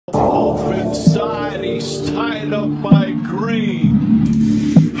He's tied up by Green.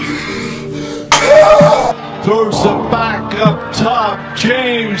 Throws it back up top.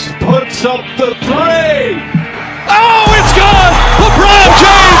 James puts up the three. Oh, it's gone! LeBron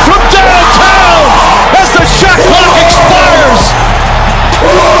James from downtown as the shot clock expires.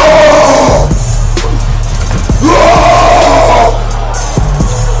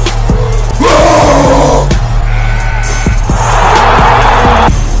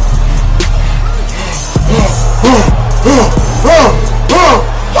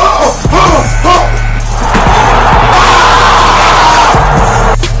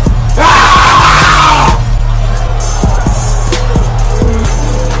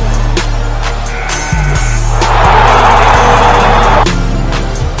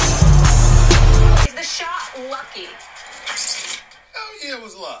 It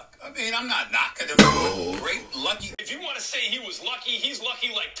was luck. I mean, I'm not knocking him. Great, lucky. If you want to say he was lucky, he's lucky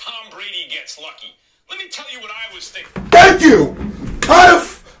like Tom Brady gets lucky. Let me tell you what I was thinking. Thank you!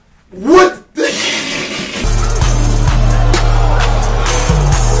 What the...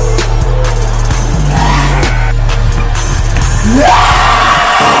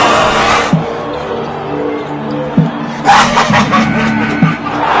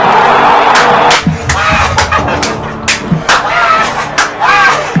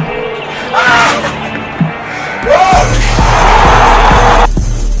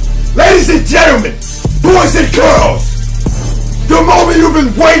 Ladies and gentlemen, boys and girls, the moment you've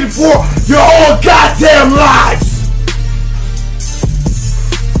been waiting for your whole goddamn lives.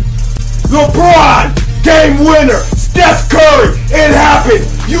 LeBron, game winner, Steph Curry, it happened.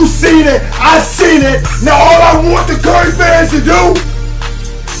 You seen it, I seen it. Now all I want the Curry fans to do,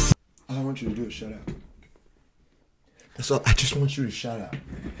 all I want you to do is shut up. That's all, I just want you to shut up.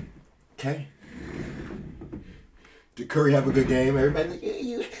 Okay? Did Curry have a good game? Everybody like,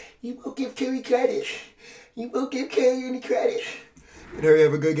 you won't give Curry credit. You won't give Curry any credit. Did Curry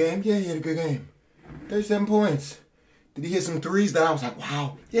have a good game? Yeah, he had a good game. 37 points. Did he hit some threes that I was like,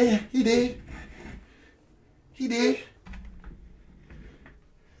 wow. Yeah, he did. He did.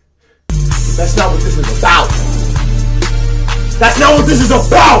 That's not what this is about. That's not what this is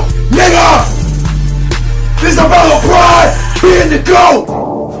about, nigga! This is about LeBron being the GOAT!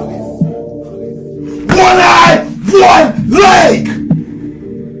 One eye, one leg!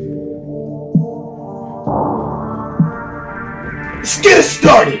 Let's get it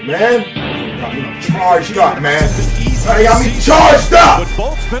started, man. Got me charged up, man. They got me charged up. But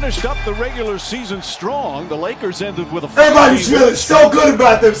both finished up the regular season strong. The Lakers ended with a... Everybody's feeling so good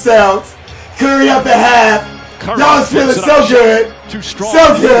about themselves. Curry up at half. Y'all's feeling so good. Too strong.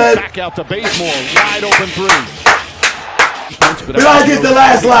 So good. Back out to Bazemore. Wide open three. But I get the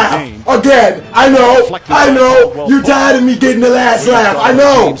last laugh. Again, I know. You're tired of me getting the last laugh. I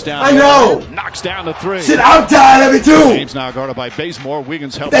know. Knocks down the three. Shit, I'm tired of it too. James now guarded by Bazemore.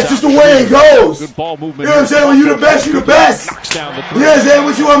 Wiggins helps. That's just the way it goes. Good ball movement. You know what I'm saying? When you the best, you the best. Knocks down the three. You know what I'm saying?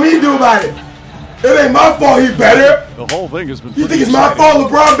 What you want me to do about it? It ain't my fault he's better. The whole thing has been. You think it's my fault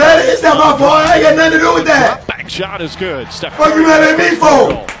LeBron better? It's not my fault. I ain't got nothing to do with that. Back shot is good. What you mad at me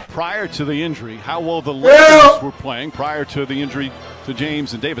for? Prior to the injury, how well the Lakers were playing prior to the injury to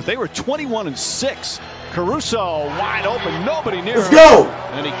James and Davis. They were 21-6. Caruso wide open, nobody near him. Let's go.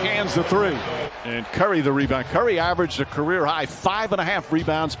 And he cans the three. And Curry the rebound. Curry averaged a career high 5.5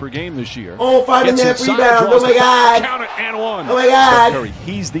 rebounds per game this year. Oh, 5.5 rebounds. Oh my God. Count it and one. Oh my God. Curry,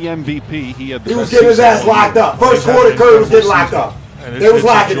 he's the MVP. He was getting his ass locked up. First quarter, Curry was getting locked up. They was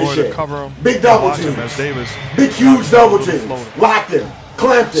locking this shit. Big double team. Big huge double team. Locked him.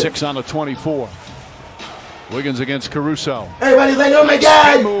 Clamped it. 6 on the 24. Wiggins against Caruso. Everybody's like, oh my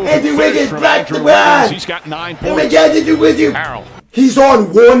God, Andrew Wiggins blocked the run. He's got 9 points. Oh my God, did you with you? Harold. He's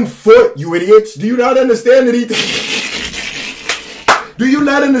on 1 foot, you idiots. Do you not understand that Do you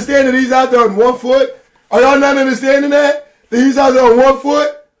not understand that he's out there on 1 foot? Are y'all not understanding that? That he's out there on 1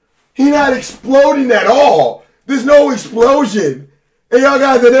 foot? He's not exploding at all. There's no explosion. And y'all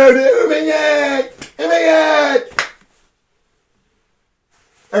guys are there, oh my God, oh my God.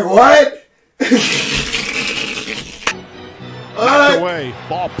 Like what? Knocked away.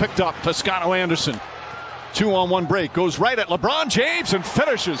 Ball picked up. Toscano Anderson. 2-on-1 break. Goes right at LeBron James and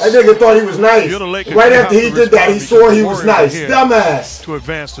finishes. That nigga thought he was nice. Right after he did that, he swore he was nice. Dumbass. To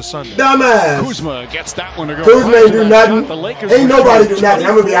advance to Sunday. Dumbass. Kuzma gets that one to go. Kuzma ain't do nothing. Ain't nobody do nothing.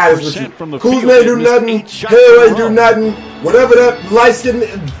 I'm going to be honest with you. Kuzma ain't do nothing. Hill ain't do nothing. Whatever that light skin,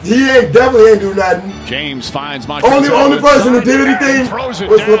 he definitely ain't do nothing. James finds my only person who did anything was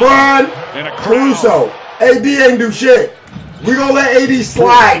LeBron and Caruso. AD ain't do shit. We gonna let AD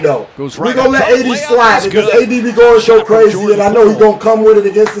slide though. We gonna let AD slide because AD be going so crazy, and I know he gonna come with it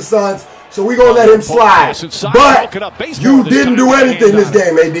against the Suns. So we're going to let him slide. But you didn't do anything this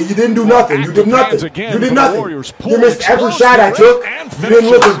game, AD. You didn't do nothing. You did nothing. You did nothing. You missed every shot I took. You didn't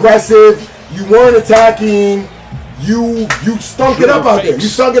look aggressive. You weren't attacking. You stunk it up out there. You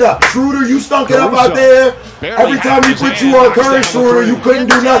stunk it up. Schroeder, you stunk it up out there. Every time we put you on Curry, Schroeder, you couldn't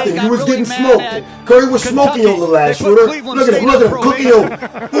do nothing. You was getting smoked. Curry was smoking over the last Schroeder. Look at him. Look at him. Cooking you.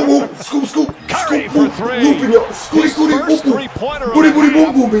 Boom, boom. Scoop, scoop. Scoop, boom. Looping your. Scooty, scooty, boom, boom. Booty, booty,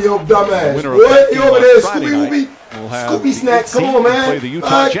 boom, boom, your dumbass. Boy, you over there. Scooby, whoopy. Scoopy snack. Come on, man. Play the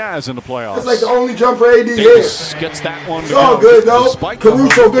Utah Jazz in the playoffs. That's like the only jumper AD here. Gets that one. It's all good, though.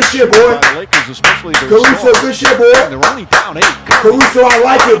 Caruso, good shit, boy. Caruso, good shit, boy. They're only down 8. Caruso, I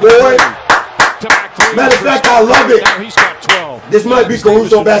like it, boy. Matter of fact, I love it. He's got 12. This might be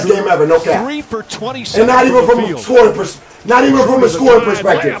Caruso's best game ever, no cap. 3 for 27. And not even from a scoring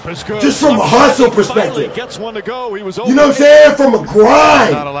perspective. Just from a hustle perspective. You know what I'm saying? From a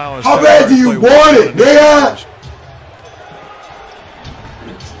grind. How bad do you want it, nigga?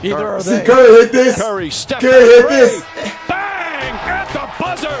 See, Curry hit this. Curry hit this. Bang! At the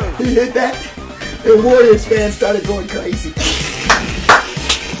buzzer. He hit that. And Warriors fans started going crazy.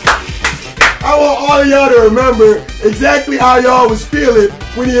 I want all of y'all to remember exactly how y'all was feeling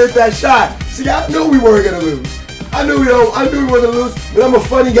when he hit that shot. See, I knew we weren't gonna lose. I knew we weren't gonna lose, but I'm a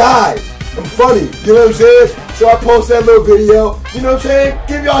funny guy. I'm funny, you know what I'm saying? So I post that little video, you know what I'm saying?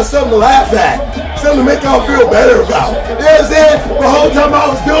 Give y'all something to laugh at. Something to make y'all feel better about. You know what I'm saying? The whole time I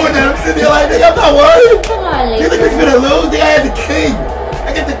was doing that, I'm sitting there like, nigga, I'm not worried. You think we're finna lose? Nigga, I had the king.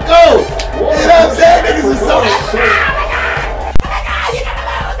 I get to go. You know what I'm saying? Niggas was so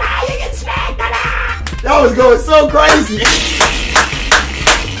y'all was going so crazy.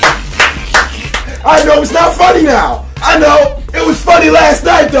 I know it's not funny now. I know. It was funny last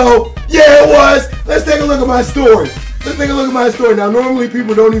night though. Yeah, it was. Let's take a look at my story. Let's take a look at my story. Now, normally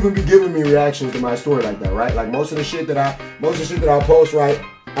people don't even be giving me reactions to my story like that, right? Like most of the shit that I post, right?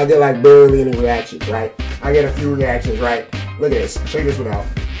 I get like barely any reactions, right? I get a few reactions, right? Look at this. Check this one out.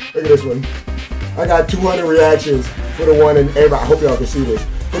 Look at this one. I got 200 reactions for the one, and everybody, I hope y'all can see this.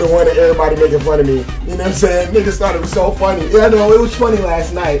 For the one that everybody making fun of me. You know what I'm saying? Niggas thought it was so funny. Yeah, I know, it was funny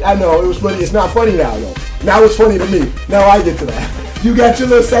last night. I know, it was funny. It's not funny now, though. Now it's funny to me. Now I get to that. You got your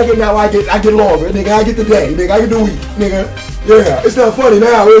little second, now I get longer. Nigga, I get the day. Nigga, I get the week. Nigga, yeah. It's not funny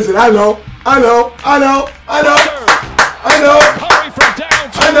now, is it? I know. I know. I know. I know. I know.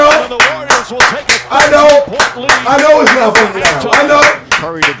 I know. I know. I know it's not funny now. I know.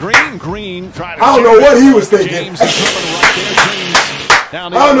 Curry to Green. I don't know what he was thinking. I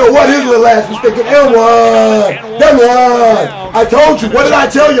don't know what his little ass was thinking. Them one. I told you. What did I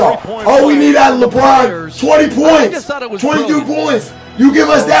tell y'all? All we need out of LeBron, 20 points, 22 points. You give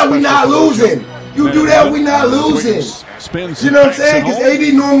us that, we not losing. You do that, we not losing. You know what I'm saying? Because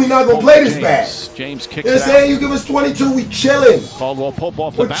AD normally not going to play this bad. You know what I'm saying? You give us 22, we chilling.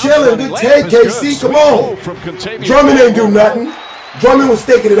 We're chilling. Good take, KC. Come on. Drummond ain't do nothing. Drummond was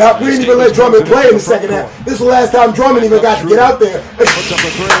sticking it up. We didn't even let Drummond play in the second half. This is the last time Drummond even got to get out there. Puts up a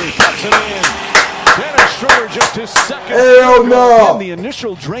 3, cuts it in. Dennis Schroeder just his second. Hell no. And the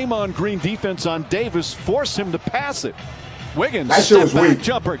initial Draymond Green defense on Davis forced him to pass it. Wiggins, that shit was weak.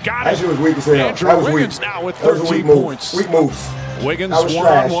 Jumper, got that it. shit was weak as hell. Andrew that was Wiggins weak. now with that 13 was a weak move. points. Weak moves. Wiggins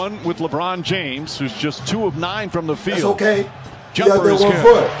one-on-one with LeBron James, who's just 2 of 9 from the field. That's okay. Jumper is good. 1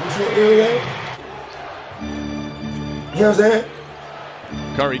 foot. You know what I'm saying?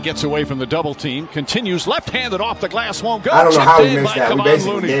 Curry gets away from the double team, continues left-handed off the glass, won't go. I don't know how he missed that. We Kevon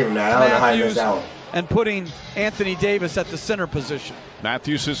basically Looney. gave him that. I don't know how he missed that one. And putting Anthony Davis at the center position.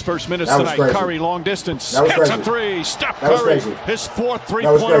 Matthews, his first minutes that was tonight. Crazy. Curry, long distance. That was hits crazy. a 3. Steph that Curry, was crazy. his 4th that was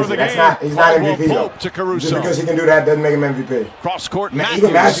three-pointer of the crazy. game. He's not MVP, though. To Caruso. Just because he can do that doesn't make him MVP. Cross-court,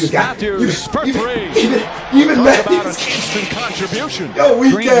 Even Matthews got it. Matthews for 3. Even Matthews. About an Matthews. instant contribution. Yo,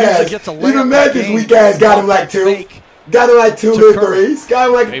 weak ass. Even Matthews, weak ass, got him like 2. Got him like 2 little threes. Got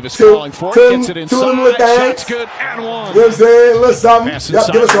him like Davis 2. falling for it, gets it inside. Shot's good, and 1. You know what I'm saying? A little something. Yep,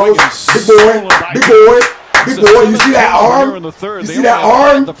 give us those. Big boy. Big boy. Big boy. You see that arm? You see that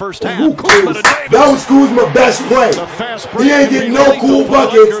arm? That was Kuzma's best play. He ain't getting no cool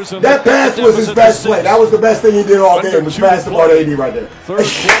buckets. That pass was his best play. That was the best thing he did all game, was pass the ball to AD right there. Third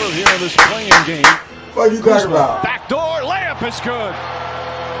quarter here in this playing game. What you talking about? Backdoor layup is good.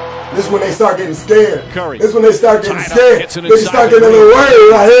 This is when they start getting scared. Curry. This is when they start getting scared. They start getting a little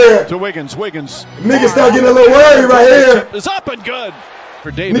worried right here. To Wiggins. Niggas start getting a little worried right here. Is up and good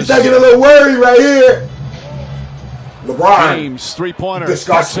for Davis. Niggas start getting a little worried right here. LeBron. James, 3-pointer.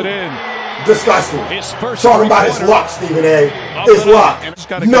 Disgusting. Cuts it in. Disgusting. His first Talking about his luck, Stephen A. It's luck.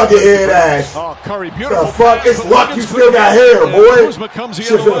 Nugget head ass. Oh, Curry, beautiful. The fuck? It's luck. You still got hair, boy.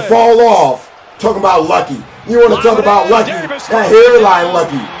 Shit finna fall off. Talking about lucky. You want to talk about lucky? That hairline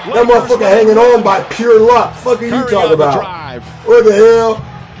lucky. That motherfucker hanging on by pure luck. Fuck are you talking about? What the hell?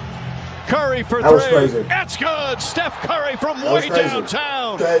 Curry for that was three. Crazy. That's good. Steph Curry from way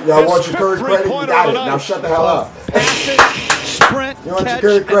downtown. Okay, y'all want your Curry credit? You got it. Now shut the hell up. Sprint, you want your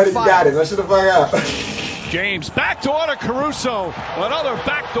Curry credit? You got it. Now shut the fuck up. James backdoor to Caruso. Another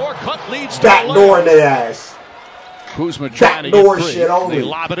backdoor cut leads to backdoor in their ass. Kuzma trying to get free. They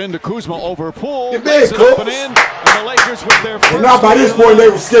lob it into Kuzma over Poole. It big, open in, and the Lakers with their first. And now by this point they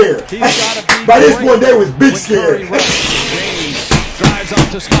were scared. By this point they was big scared. By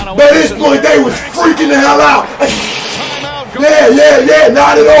this point they was freaking the hell out. Yeah,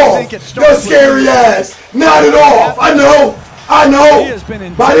 not at all. No scary ass. Not at all. I know.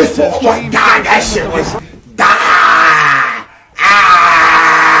 By this point, oh my God, that shit was.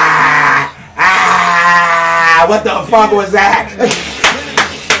 What the fuck was that?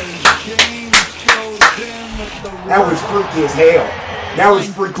 That was freaky as hell. That was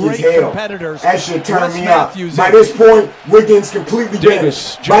freaky as hell. That shit turned me up. By this point, Wiggins completely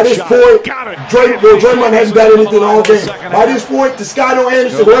vanished. By this point, Draymond hasn't done anything all game. By this point, Toscano,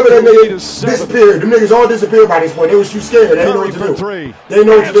 Anderson, whoever that nigga disappeared. Them niggas all disappeared by this point. They was too scared. They didn't know what to do. They didn't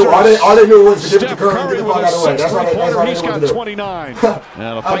know what to do. All they knew was to give it to Curry and get the fuck out of the way. That's all they knew what to do. 29.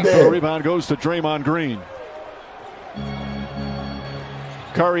 And a fight for the rebound goes to Draymond Green.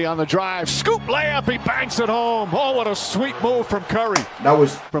 Curry on the drive, scoop layup, he banks it home. Oh, what a sweet move from Curry. That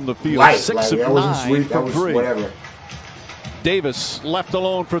was from the field. Light, 6 of 9 from three. Whatever. Davis left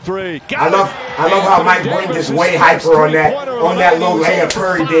alone for three. I love how Mike Breen gets way hyper on that little layup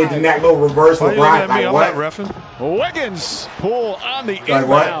Curry did and that little reverse LeBron. Like what? Wiggins pull on the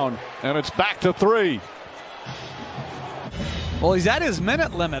inbound, and it's back to three. Well, he's at his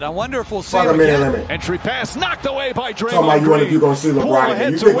minute limit. I wonder if we'll see him again. Entry pass knocked away by Draymond. Talking about you wonder if you're going to see LeBron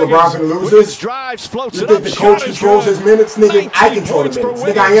again. You think LeBron can lose this? Drives, floats you think the coach controls his minutes? Nigga, I control the minutes.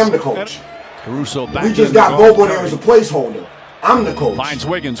 Nigga, I am the coach. Caruso back. We just got Bobo there as a placeholder. I'm the coach. Finds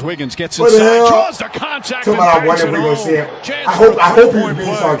Wiggins. Wiggins gets inside. Draws the contact. Talking about I wonder if we're going to see him. I hope he was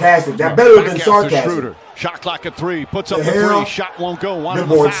being sarcastic. That better have been sarcastic. Shot clock at 3. Puts up the 3. Shot won't go. Wanted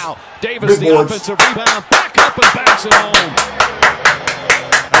the foul. Davis the offensive rebound. Back up and backs it home.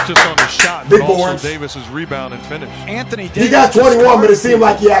 Not just on the shot, but also Davis's rebound and finish. Anthony Davis. He got 21, but it seemed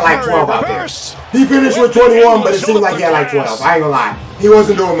like he had like 12 out there. He finished with 21, but it seemed like he had like 12. I ain't gonna lie. He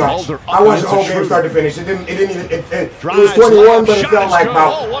wasn't doing much. I watched the whole game start to finish. It was 21, but it felt like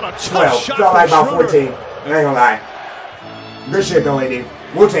about 12. Felt like about 14. I ain't gonna lie. Good shit though, AD.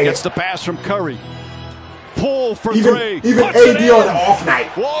 We'll take it. Gets the pass from Curry. Pull for even 3. Even AD on an off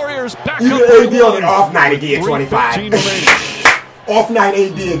night. Warriors back even up. Even AD on an off night again, 25. Off night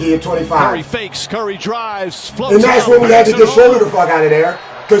AD again, 25. Curry fakes, Curry drives, floats. And that's when we had to just shoulder the fuck out of there.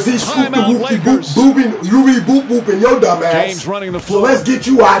 Because he scooped the boop boop in your dumb ass. James running the floor. So let's get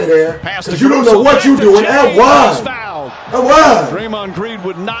you out of there. Because you don't know what you're doing. L1. L1. Draymond Green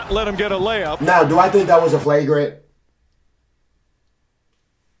would not let him get a layup. Now, do I think that was a flagrant?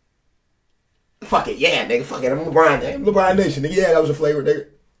 Fuck it, yeah, nigga. Fuck it. I'm LeBron, nigga. LeBron Nation, nigga. Yeah, that was a flagrant, nigga.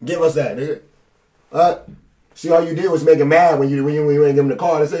 Give us that, nigga. See, all you did was make him mad when you ain't give him the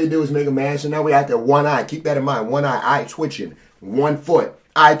call. That's all you did was make him mad. So now we out there one eye. Keep that in mind. One eye twitching. 1 foot.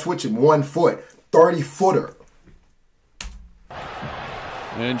 Eye twitching. 1 foot. 30-footer.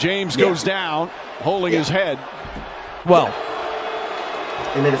 And James goes down, holding his head. Well.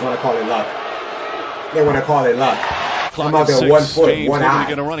 And niggas want to call it luck. They want to call it luck. I'm out there 1 foot, James 1 eye.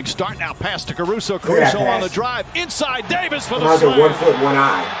 Get a running start now. Pass to Caruso. Caruso on the drive. Inside Davis for the I'm out there slam. 1 foot, 1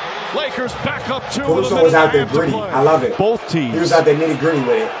 eye. Lakers back up 2. Caruso was out there gritty. I love it. Both teams. He was out there nitty gritty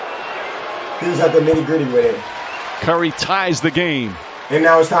with it. Curry ties the game. And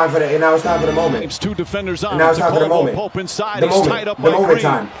now it's time for the moment. It's 2 defenders on. And now it's time for the moment. Pope inside. The He's moment. tied up The by moment Green.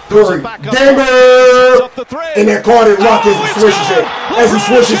 time. Curry. Gamer. And they're calling it luck as he swishes it. As he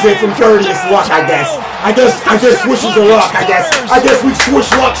swishes it from 30, it's luck, I guess. I guess swishes are luck, I guess we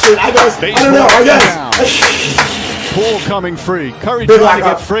swish luck shit. I don't know, I guess. Poole coming free. Curry trying to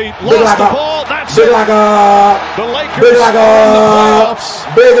get free. Lost the ball. That's it. The Lakers Big like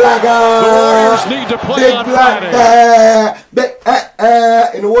the Warriors need to play on Friday.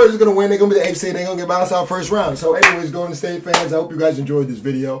 And the Warriors are going to win. They're going to be the AFC. They're going to get bounced out first round. So anyways, Golden State fans, I hope you guys enjoyed this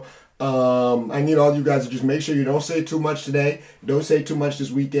video. I need all you guys to just make sure you don't say too much today. Don't say too much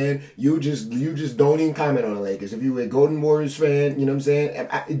this weekend. You just don't even comment on the Lakers. If you a Golden Warriors fan, you know what I'm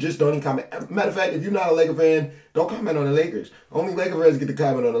saying? Just don't even comment. Matter of fact, if you're not a Laker fan, don't comment on the Lakers. Only Laker fans get to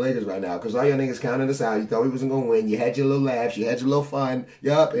comment on the Lakers right now because all your niggas counted us out. You thought we wasn't going to win. You had your little laughs. You had your little fun.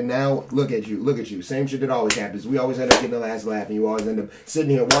 Yup, and now look at you. Look at you. Same shit that always happens. We always end up getting the last laugh, and you always end up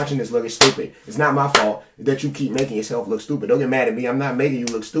sitting here watching this looking stupid. It's not my fault that you keep making yourself look stupid. Don't get mad at me. I'm not making you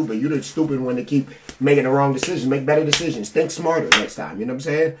look stupid. You're the stupid one to keep making the wrong decisions. Make better decisions. Think smarter next time. You know what I'm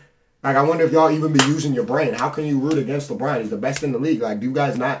saying? Like, I wonder if y'all even be using your brain. How can you root against LeBron? He's the best in the league. Like, do you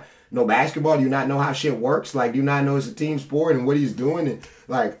guys not know basketball? Do you not know how shit works? Like, do you not know it's a team sport and what he's doing? And,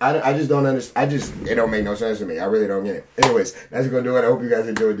 like, I just don't understand. It don't make no sense to me. I really don't get it. Anyways, that's going to do it. I hope you guys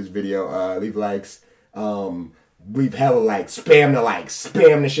enjoyed this video. Leave likes. Leave hella likes. Spam the likes.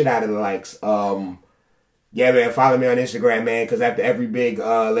 Spam the shit out of the likes. Yeah, man, follow me on Instagram, man, because after every big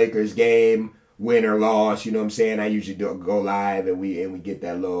Lakers game, win or loss, you know what I'm saying, I usually go live and we get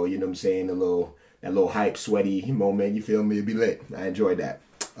that little, you know what I'm saying, that little hype, sweaty moment, you feel me? It'd be lit. I enjoyed that.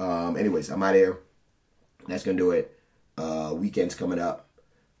 Anyways, I'm out of here. That's gonna do it. Weekend's coming up.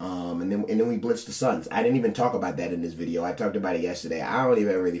 And then we blitz the Suns. I didn't even talk about that in this video. I talked about it yesterday. I don't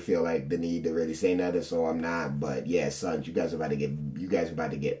even really feel like the need to really say nothing, so I'm not. But yeah, Suns, you guys are about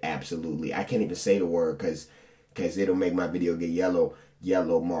to get absolutely. I can't even say the word because it'll make my video get yellow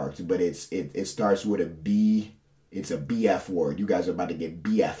marked. But it starts with a B. It's a BF word. You guys are about to get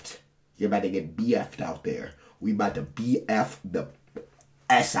BF'd. You're about to get BF'd out there. We about to BF the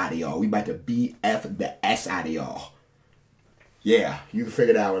S out of y'all. We about to BF the S out of y'all. Yeah, you can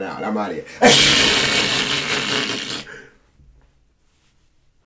figure that one out. I'm out of here.